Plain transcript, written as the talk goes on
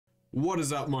What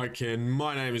is up, my kin?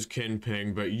 My name is Ken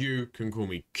Ping, but you can call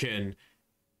me Ken.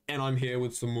 And I'm here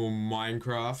with some more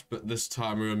Minecraft, but this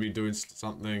time we're going to be doing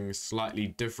something slightly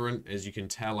different. As you can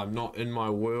tell, I'm not in my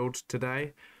world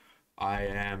today. I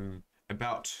am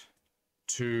about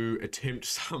to attempt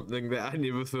something that I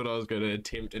never thought I was going to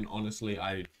attempt, and honestly,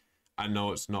 I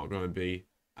know it's not going to be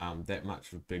that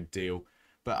much of a big deal,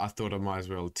 but I thought I might as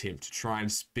well attempt to try and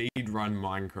speedrun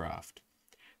Minecraft.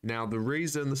 Now, the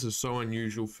reason this is so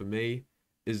unusual for me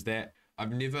is that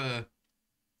I've never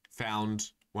found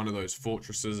one of those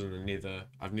fortresses in the nether.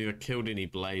 I've never killed any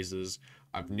blazes.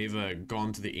 I've never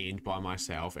gone to the end by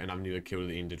myself, and I've never killed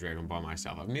the ender dragon by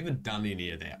myself. I've never done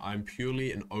any of that. I'm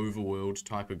purely an overworld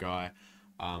type of guy.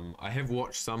 I have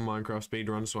watched some Minecraft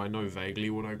speedruns, so I know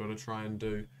vaguely what I gotta try and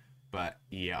do. But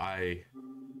yeah,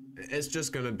 it's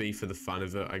just gonna be for the fun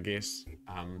of it, I guess.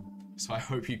 So I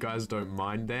hope you guys don't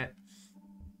mind that.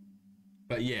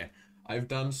 But yeah, I've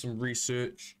done some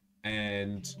research,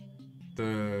 and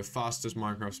the fastest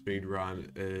Minecraft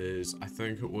speedrun is, I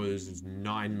think it was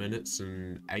 9 minutes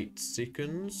and 8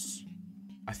 seconds.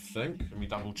 I think. Let me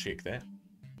double check that.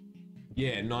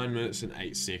 Yeah, 9 minutes and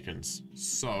 8 seconds.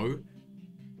 So,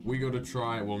 we gotta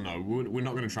try, well no, we're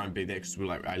not gonna try and beat that because we're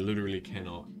like, I literally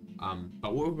cannot.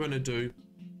 But what we're gonna do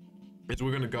is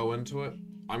we're gonna go into it.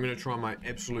 I'm going to try my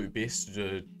absolute best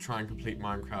to try and complete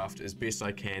Minecraft as best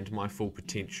I can to my full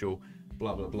potential,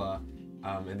 blah blah blah.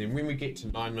 And then when we get to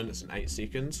 9 minutes and 8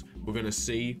 seconds, we're going to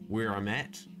see where I'm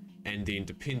at, and then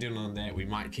depending on that, we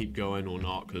might keep going or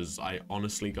not, because I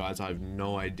honestly, guys, I have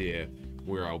no idea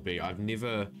where I'll be. I don't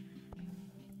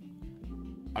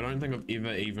think I've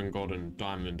ever even gotten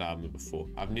diamond armor before.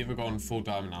 I've never gotten full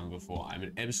diamond armor before. I'm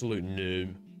an absolute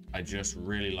noob. I just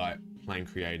really like playing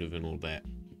creative and all that.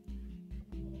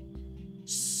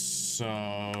 So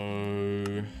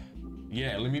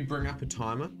yeah, let me bring up a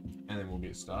timer and then we'll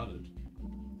get started.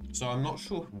 So I'm not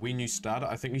sure when you start it.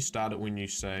 I think you start it when you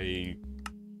say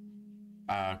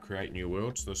create new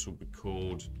world. So this will be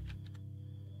called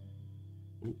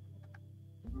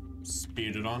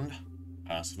Speedrun.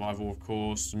 Survival, of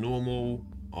course, normal,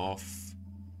 off.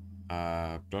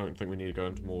 Don't think we need to go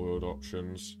into more world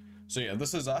options. So yeah,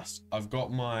 this is us. I've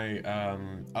got my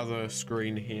other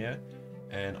screen here,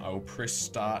 and I'll press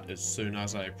start as soon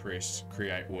as I press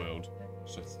create world.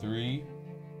 So 3,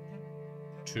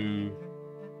 2,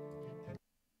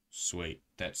 sweet,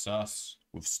 that's us.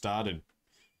 We've started.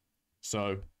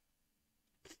 So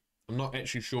I'm not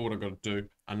actually sure what I gotta do.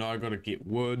 I know I gotta get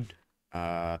wood,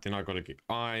 then I gotta get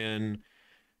iron,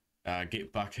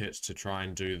 get buckets to try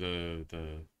and do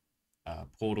the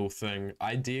portal thing.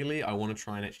 Ideally, I want to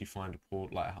try and actually find a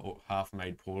port, like a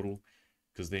half-made portal,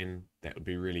 because then that would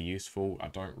be really useful. I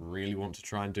don't really want to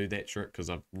try and do that trick because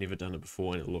I've never done it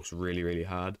before and it looks really, really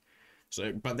hard.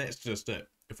 So, but that's just it.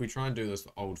 If we try and do this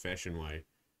the old-fashioned way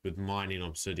with mining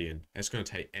obsidian, that's going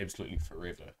to take absolutely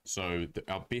forever. So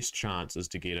our best chance is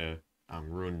to get a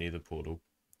ruined nether portal.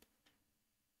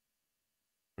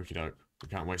 Okie doke. We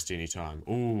can't waste any time.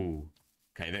 Ooh.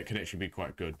 Okay, that could actually be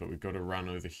quite good, but we've got to run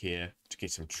over here to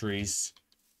get some trees.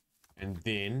 And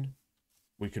then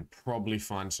we could probably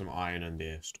find some iron in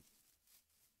there.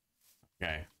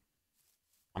 Okay.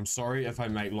 I'm sorry if I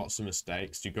make lots of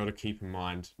mistakes. You got to keep in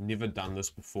mind, never done this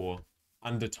before,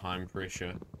 under time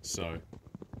pressure, so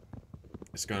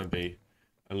it's going to be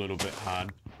a little bit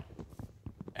hard.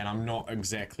 And I'm not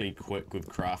exactly quick with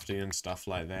crafting and stuff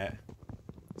like that.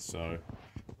 So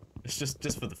it's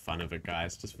just for the fun of it,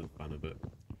 guys. Just for the fun of it.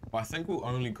 Well, I think we'll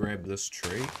only grab this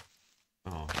tree.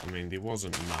 Oh, I mean, there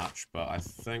wasn't much, but I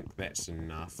think that's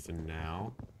enough for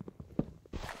now.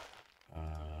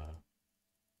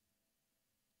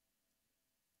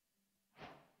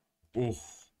 Oh,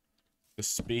 the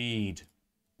speed.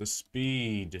 The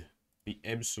speed. The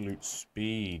absolute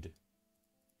speed.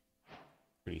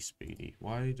 Pretty speedy.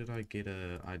 Why did I get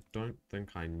a... I don't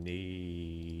think I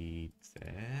need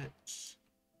that.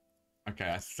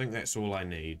 Okay, I think that's all I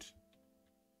need.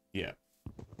 Yeah.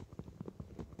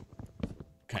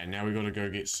 Okay, now we gotta go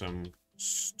get some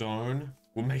stone.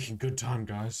 We're making good time,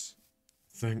 guys.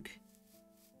 I think.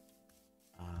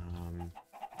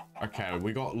 Okay,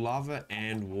 we got lava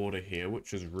and water here,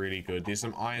 which is really good. There's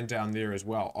some iron down there as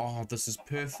well. Oh, this is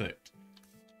perfect.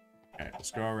 Okay,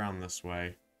 let's go around this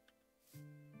way.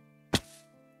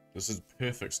 This is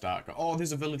perfect start. Oh,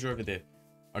 there's a villager over there.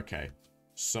 Okay,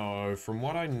 so from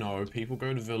what I know, people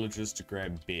go to villages to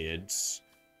grab beds.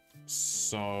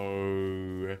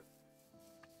 So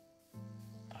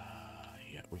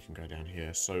yeah, we can go down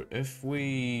here. So if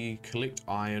we collect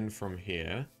iron from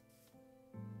here,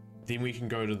 then we can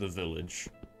go to the village.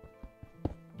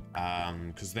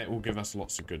 because that will give us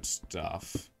lots of good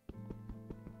stuff.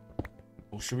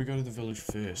 Or should we go to the village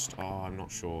first? Oh, I'm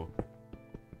not sure.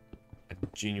 I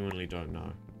genuinely don't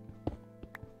know.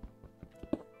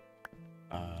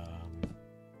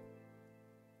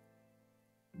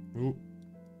 Ooh.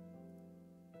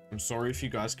 I'm sorry if you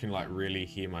guys can like really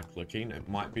hear my clicking. It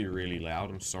might be really loud.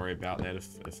 I'm sorry about that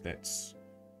if that's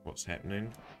what's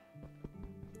happening.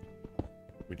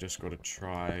 We just got to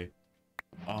try.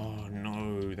 Oh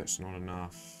no, that's not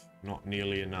enough. Not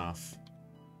nearly enough.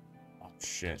 Oh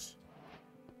shit.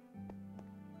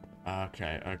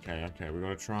 Okay. We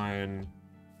gotta try and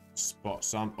spot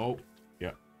some. Oh,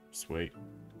 yep, sweet.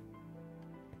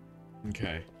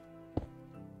 Okay.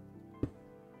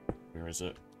 Where is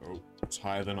it? Oh, it's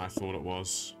higher than I thought it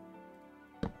was.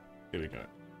 Here we go.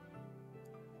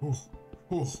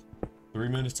 Ooh. 3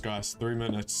 minutes, guys. 3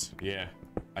 minutes. Yeah.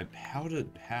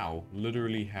 How?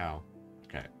 Literally how?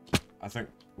 Okay. I think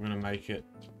we're gonna make it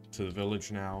to the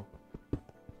village now.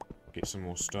 Get some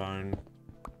more stone.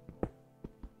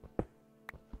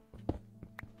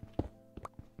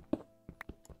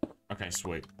 Okay,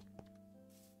 sweet.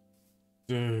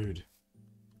 Dude,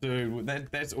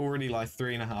 that's already like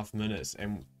 3.5 minutes,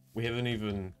 and we haven't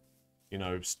even, you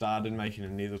know, started making a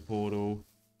nether portal.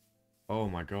 Oh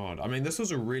my god. I mean, this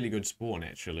was a really good spawn,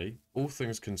 actually. All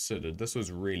things considered, this was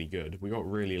really good. We got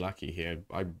really lucky here.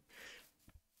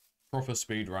 Proper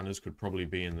speedrunners could probably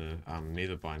be in the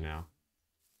nether by now.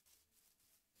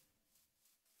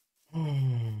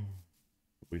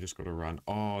 We just gotta run.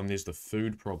 Oh, and there's the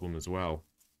food problem as well.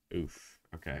 Oof.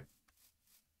 Okay.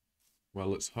 Well,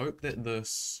 let's hope that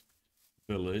this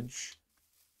village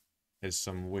has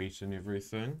some wheat and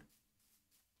everything.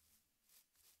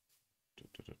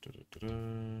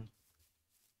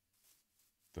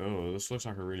 Oh, this looks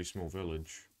like a really small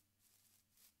village.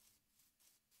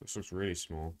 This looks really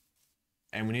small.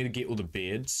 And we need to get all the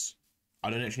beds. I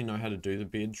don't actually know how to do the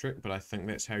bed trick, but I think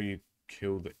that's how you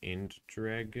kill the end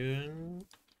dragon.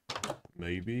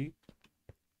 Maybe.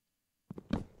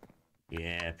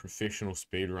 Yeah, professional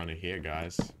speedrunner here,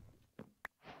 guys.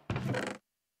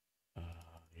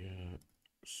 Yeah,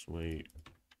 sweet.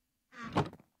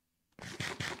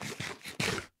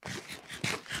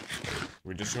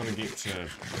 We just want to get to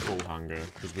full hunger,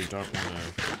 because we don't want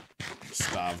to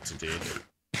starve to death.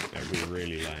 That would be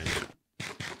really lame.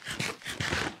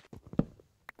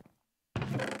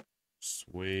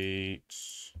 Sweet.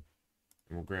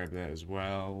 And we'll grab that as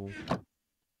well.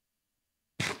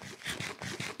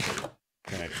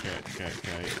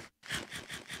 Okay.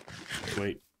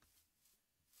 Wait.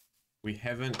 We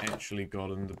haven't actually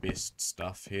gotten the best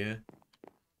stuff here.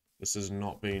 This has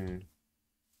not been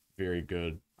very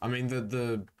good. I mean,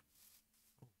 the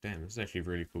damn, this is actually a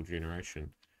really cool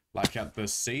generation. Like, the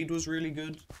seed was really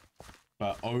good,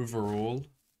 but overall,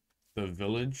 the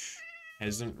village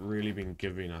hasn't really been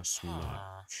giving us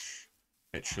much.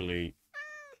 Actually.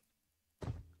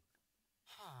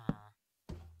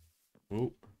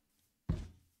 Oh.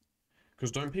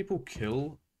 Because don't people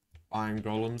kill iron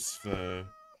golems for...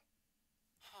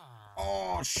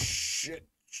 Oh, shit.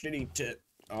 Shitty tit.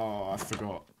 Oh, I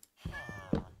forgot.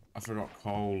 I forgot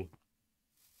coal.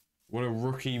 What a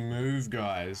rookie move,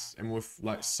 guys. And we're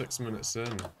like 6 minutes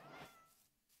in.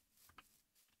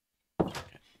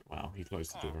 Okay. Wow, he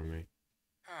closed the door on me.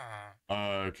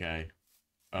 Okay.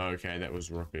 Okay, that was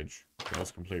rookage. That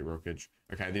was complete rookage.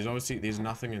 Okay, there's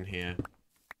nothing in here.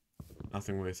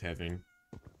 Nothing worth having.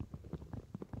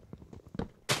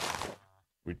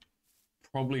 We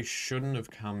probably shouldn't have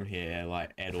come here,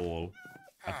 like, at all.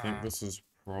 I think this is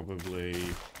probably...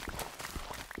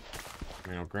 I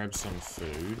mean, I'll grab some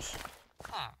food.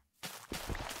 Oh,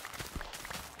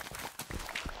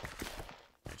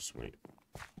 sweet.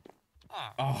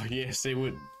 Oh, yes, see,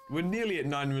 we're nearly at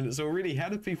 9 minutes already. How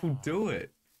do people do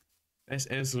it? That's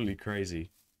absolutely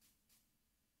crazy.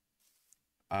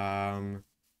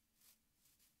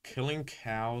 Killing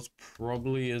cows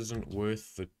probably isn't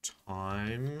worth the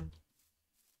time.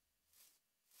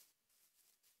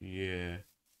 Yeah.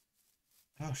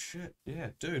 Oh shit, yeah,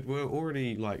 dude, we're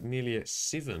already like nearly at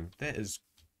 7. That is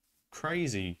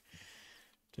crazy.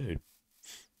 Dude.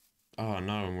 Oh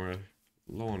no, and we're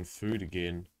low on food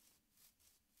again.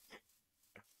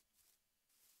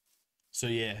 So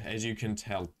yeah, as you can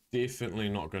tell, definitely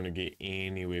not going to get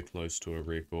anywhere close to a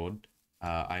record.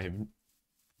 I have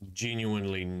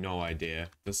genuinely no idea.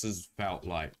 This has felt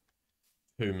like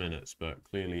 2 minutes, but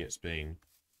clearly it's been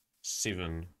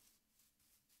 7.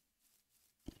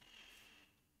 Okay,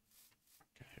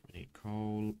 we need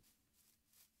coal.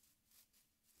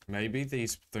 Maybe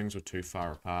these things were too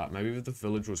far apart. Maybe if the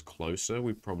village was closer,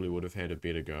 we probably would have had a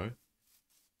better go.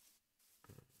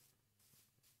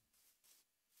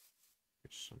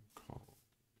 Get some coal.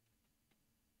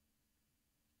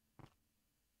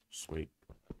 sweet.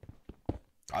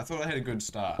 I thought I had a good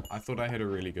start. I thought I had a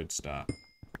really good start.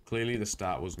 Clearly the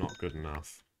start was not good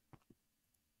enough.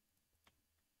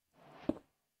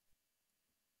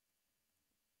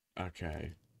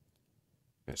 Okay.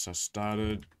 That's us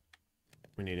started.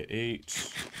 We need to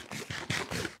eat.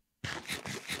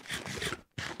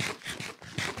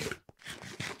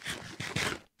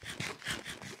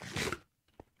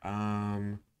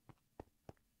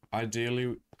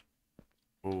 Ideally...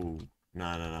 Oh,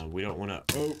 no. We don't want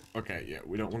to... Oh, okay, yeah.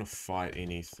 We don't want to fight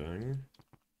anything.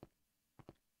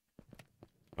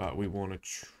 But we want to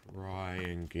try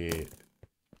and get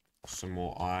some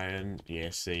more iron.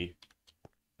 Yeah, see.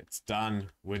 It's done.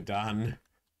 We're done.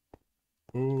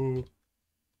 Ooh.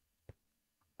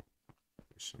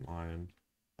 Some iron.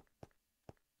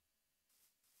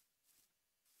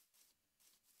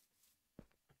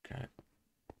 Okay.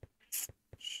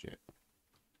 Shit.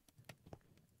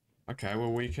 Okay,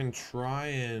 well, we can try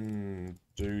and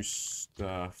do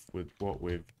stuff with what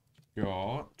we've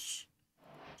got.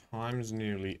 Time's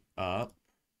nearly up.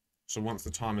 So once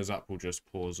the time is up, we'll just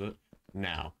pause it.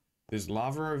 Now, there's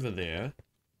lava over there.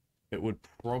 It would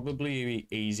probably be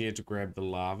easier to grab the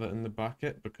lava in the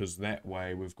bucket, because that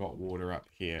way we've got water up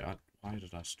here. Why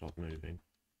did I stop moving?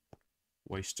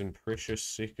 Wasting precious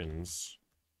seconds.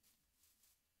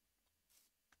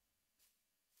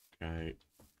 Okay.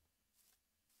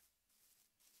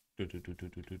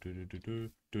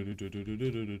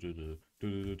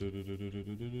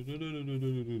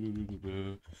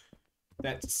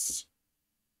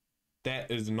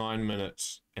 That is 9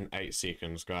 minutes and 8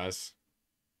 seconds, guys.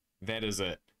 That is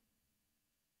it.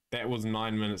 That was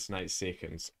 9 minutes and 8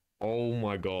 seconds. Oh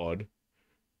my god.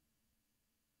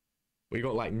 We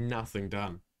got like nothing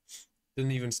done.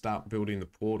 Didn't even start building the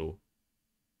portal.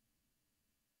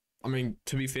 I mean,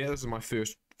 to be fair, this is my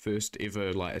first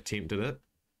ever like attempt at it.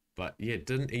 But yeah,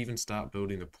 didn't even start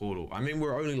building the portal. I mean,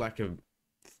 we're only like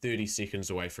 30 seconds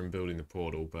away from building the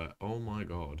portal, but oh my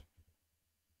god.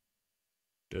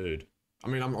 Dude. I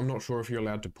mean, I'm not sure if you're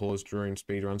allowed to pause during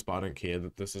speedruns, but I don't care.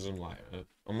 That this isn't like...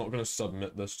 I'm not going to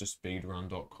submit this to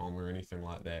speedrun.com or anything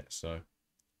like that, so...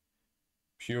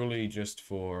 Purely just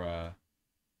for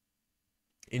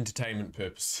entertainment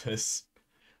purposes.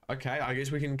 Okay, I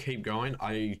guess we can keep going.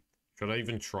 Should I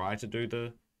even try to do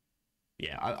the...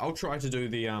 Yeah, I'll try to do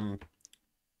the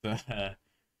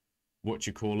what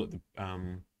you call it, the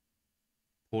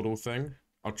portal thing.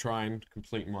 I'll try and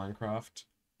complete Minecraft.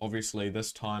 Obviously,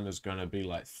 this time is going to be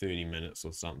like 30 minutes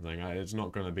or something. It's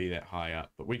not going to be that high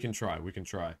up, but we can try.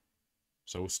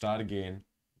 So we'll start again.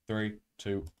 3,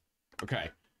 2, okay.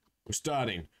 We're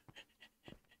starting.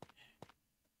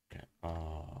 Okay.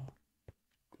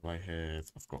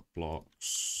 I've got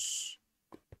blocks.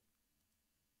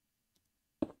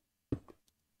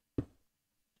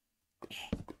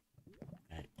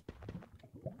 Okay.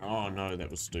 Oh no, that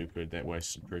was stupid. That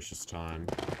wasted precious time.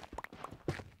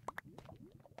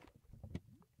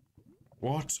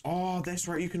 What? Oh, that's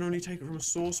right. You can only take it from a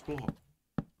source block.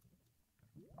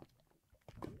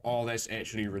 Oh, that's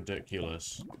actually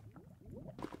ridiculous.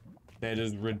 That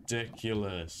is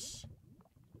ridiculous.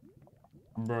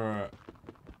 Bruh.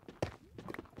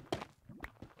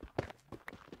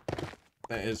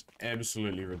 That is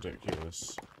absolutely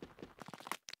ridiculous.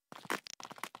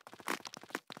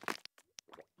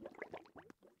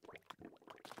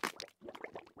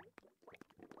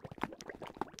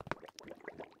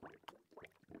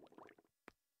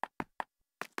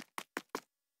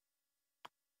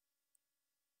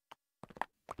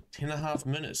 Ten and a half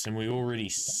minutes and we already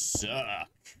suck.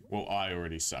 Well, I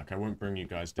already suck. I won't bring you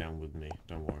guys down with me.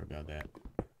 Don't worry about that.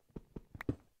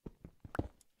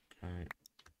 Okay.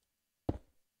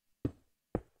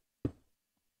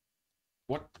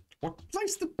 What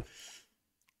place the...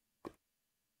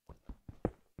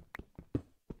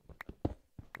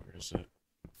 Where is it?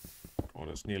 God,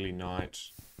 it's nearly night.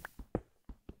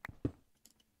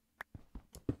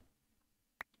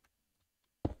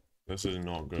 This is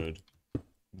not good.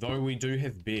 Though we do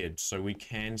have beds, so we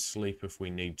can sleep if we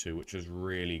need to, which is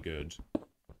really good.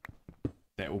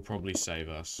 That will probably save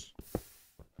us.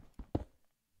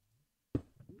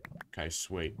 Okay,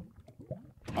 sweet.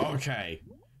 Okay.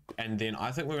 And then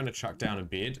I think we're going to chuck down a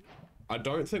bed. I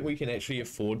don't think we can actually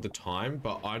afford the time,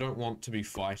 but I don't want to be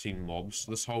fighting mobs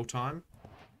this whole time.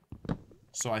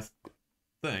 So I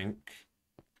think...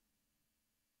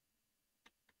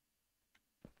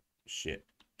 Shit.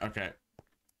 Okay.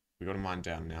 We got to mine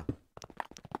down now.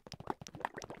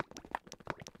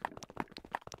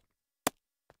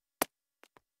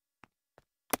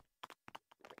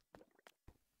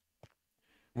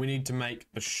 We need to make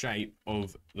the shape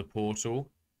of the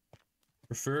portal.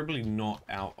 Preferably not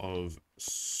out of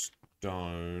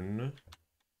stone.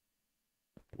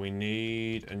 We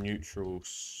need a neutral...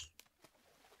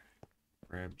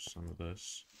 Grab some of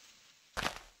this.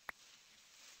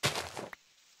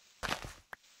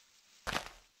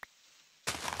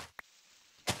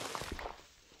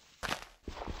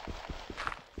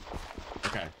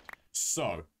 Okay,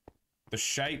 so the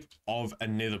shape of a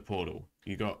nether portal.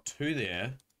 You got 2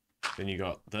 there, then you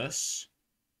got this.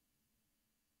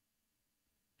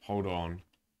 Hold on.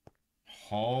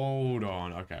 Hold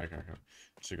on. Okay.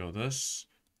 So you got this,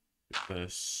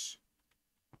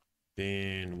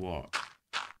 then what?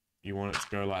 You want it to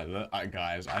go like that?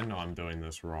 Guys, I know I'm doing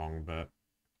this wrong, but...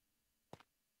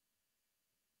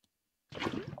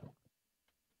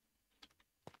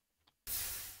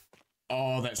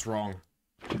 Oh, that's wrong.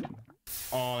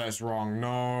 Oh, that's wrong.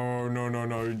 No.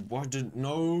 Why did...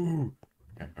 No!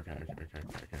 Okay.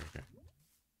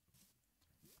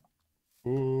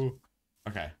 Ooh.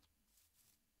 Okay.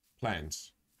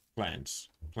 Plans,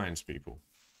 people.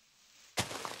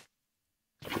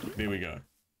 There we go.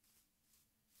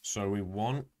 So we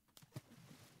want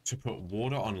to put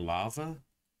water on lava,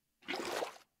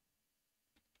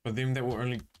 but then that will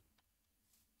only...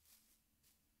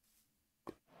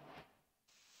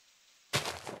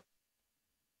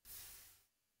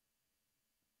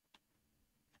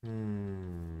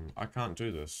 I can't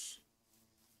do this.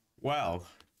 Well,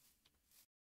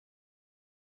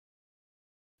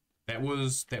 that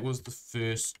was the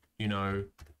first, you know,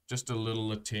 just a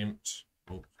little attempt.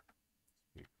 Oh,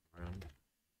 around.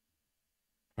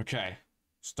 Okay,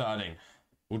 starting.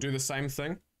 We'll do the same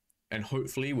thing, and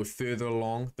hopefully we're further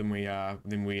along than we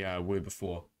were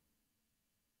before.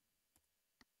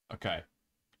 Okay,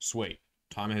 sweet.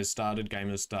 Timer has started. Game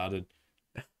has started.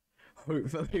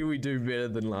 Hopefully we do better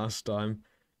than last time,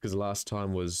 because last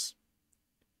time was,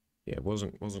 yeah, it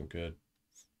wasn't good.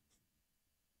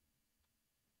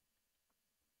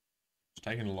 It's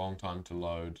taken a long time to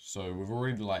load, so we've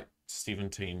already like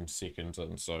 17 seconds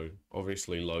in, so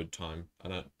obviously load time.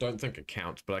 And I don't think it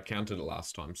counts, but I counted it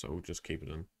last time, so we'll just keep it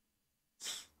in.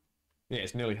 Yeah,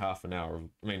 it's nearly half an hour.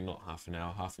 I mean, not half an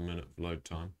hour, half a minute of load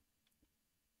time.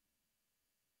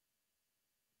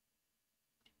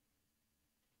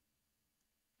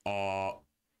 Are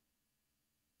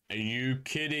you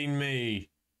kidding me?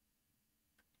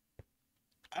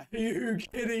 Are you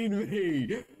kidding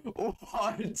me?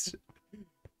 What?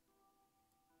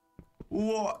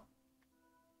 What?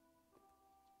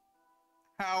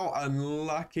 How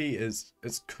unlucky is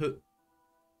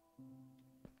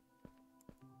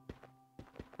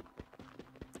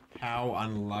how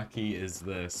unlucky is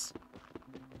this?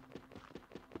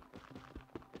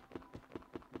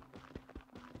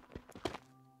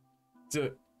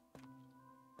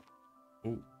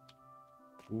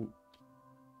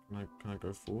 Can I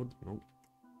go forward? Nope.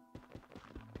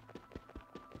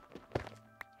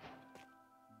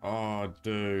 Oh,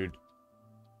 dude.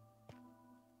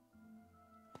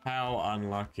 How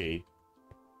unlucky.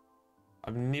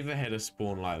 I've never had a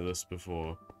spawn like this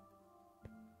before.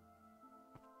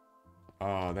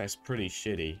 Oh, that's pretty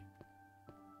shitty.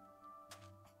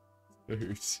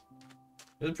 Dude. It's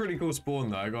a pretty cool spawn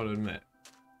though, I gotta admit.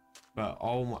 But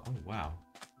oh wow.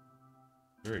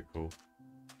 Very cool.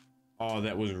 Oh,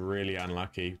 that was really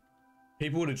unlucky.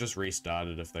 People would have just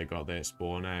restarted if they got that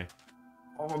spawn, eh?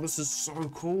 Oh, this is so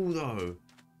cool though.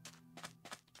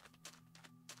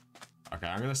 Okay,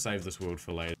 I'm gonna save this world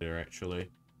for later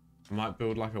actually. I might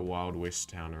build like a Wild West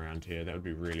town around here. That would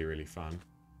be really, really fun.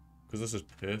 Because this is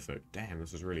perfect. Damn,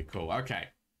 this is really cool. Okay.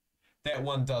 That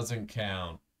one doesn't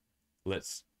count.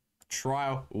 Let's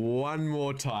try one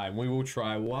more time. We will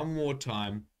try one more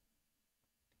time.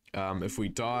 If we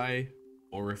die,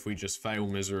 or if we just fail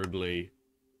miserably,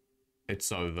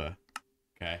 it's over.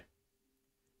 Okay.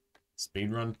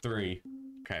 Speedrun 3.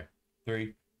 Okay.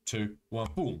 3, 2, 1,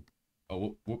 boom.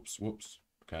 Oh, whoops.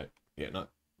 Okay. Yeah, no.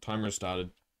 Timer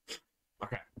started.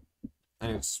 Okay.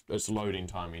 And it's loading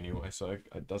time anyway, so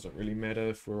it doesn't really matter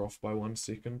if we're off by 1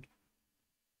 second.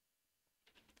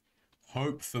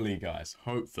 Hopefully, guys.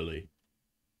 Hopefully.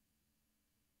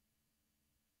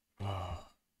 Oh,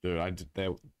 dude,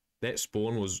 that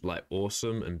spawn was like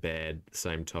awesome and bad at the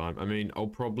same time. I mean, I'll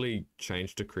probably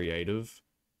change to creative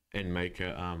and make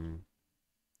it,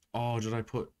 oh, did I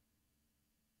put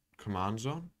commands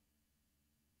on?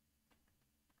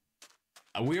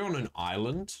 Are we on an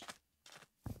island?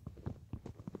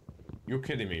 You're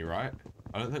kidding me, right?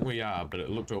 I don't think we are, but it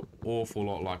looked an awful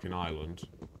lot like an island.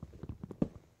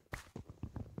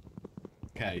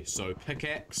 Okay, so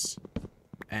pickaxe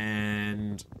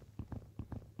and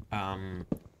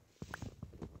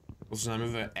what's the name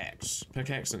of it? Axe.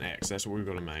 Pickaxe and axe, that's what we've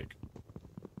got to make.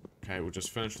 Okay, we'll just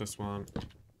finish this one.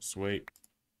 Sweet.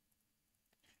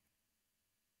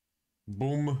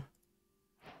 Boom.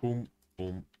 Boom,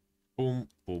 boom, boom,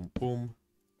 boom, boom, boom,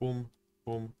 boom,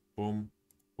 boom, boom,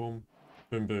 boom,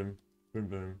 boom, boom,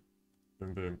 boom,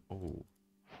 boom, boom. Oh.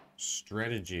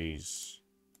 Strategies.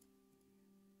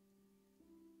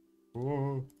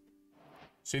 Whoa.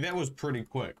 See, that was pretty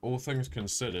quick, all things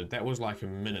considered. That was like a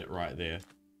minute right there.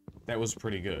 That was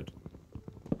pretty good.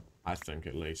 I think,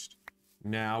 at least.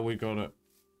 Now we gotta...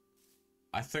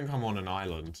 I think I'm on an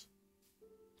island.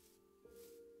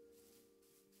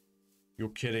 You're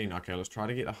kidding. Okay, let's try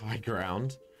to get a high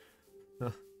ground.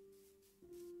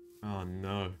 Oh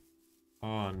no.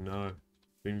 Oh no.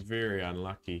 Been very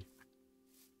unlucky.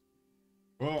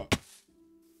 Oh.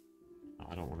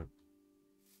 I don't want to...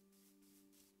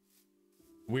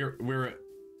 We're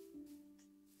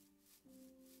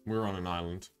on an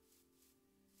island.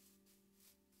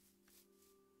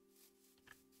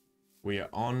 We are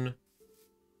on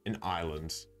an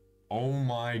island. Oh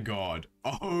my god.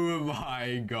 Oh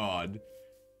my god.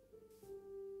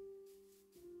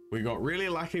 We got really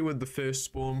lucky with the first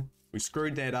spawn. We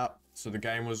screwed that up. So the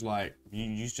game was like,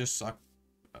 you just suck.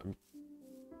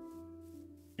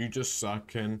 You just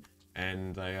suck, and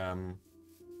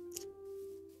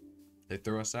they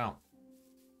threw us out.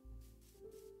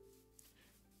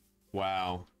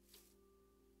 Wow.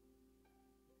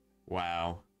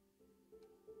 Wow.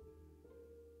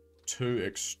 2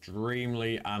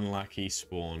 extremely unlucky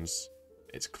spawns.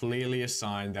 It's clearly a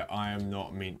sign that I am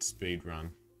not meant to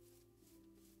speedrun.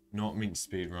 Not meant to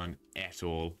speedrun at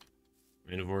all.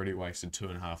 I mean, I've already wasted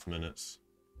 2.5 minutes.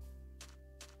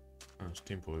 Oh, there's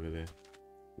temple over there.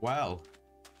 Well.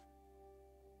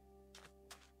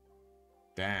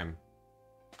 Damn.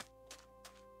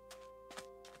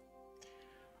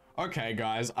 Okay,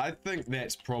 guys, I think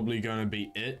that's probably going to be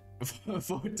it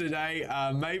for today.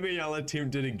 Maybe I'll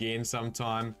attempt it again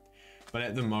sometime, but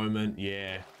at the moment,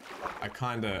 yeah, I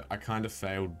kind of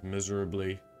failed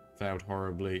miserably, failed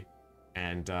horribly,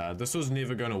 and this was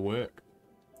never going to work.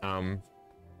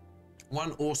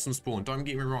 One awesome spawn. Don't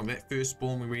get me wrong, that first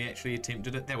spawn when we actually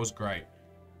attempted it, that was great,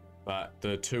 but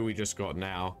the 2 we just got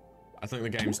now, I think the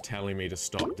game's telling me to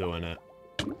stop doing it.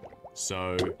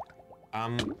 So,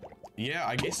 yeah,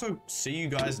 I guess I'll see you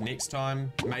guys next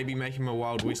time. Maybe making my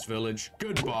Wild West village.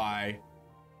 Goodbye,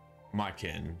 my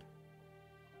kin.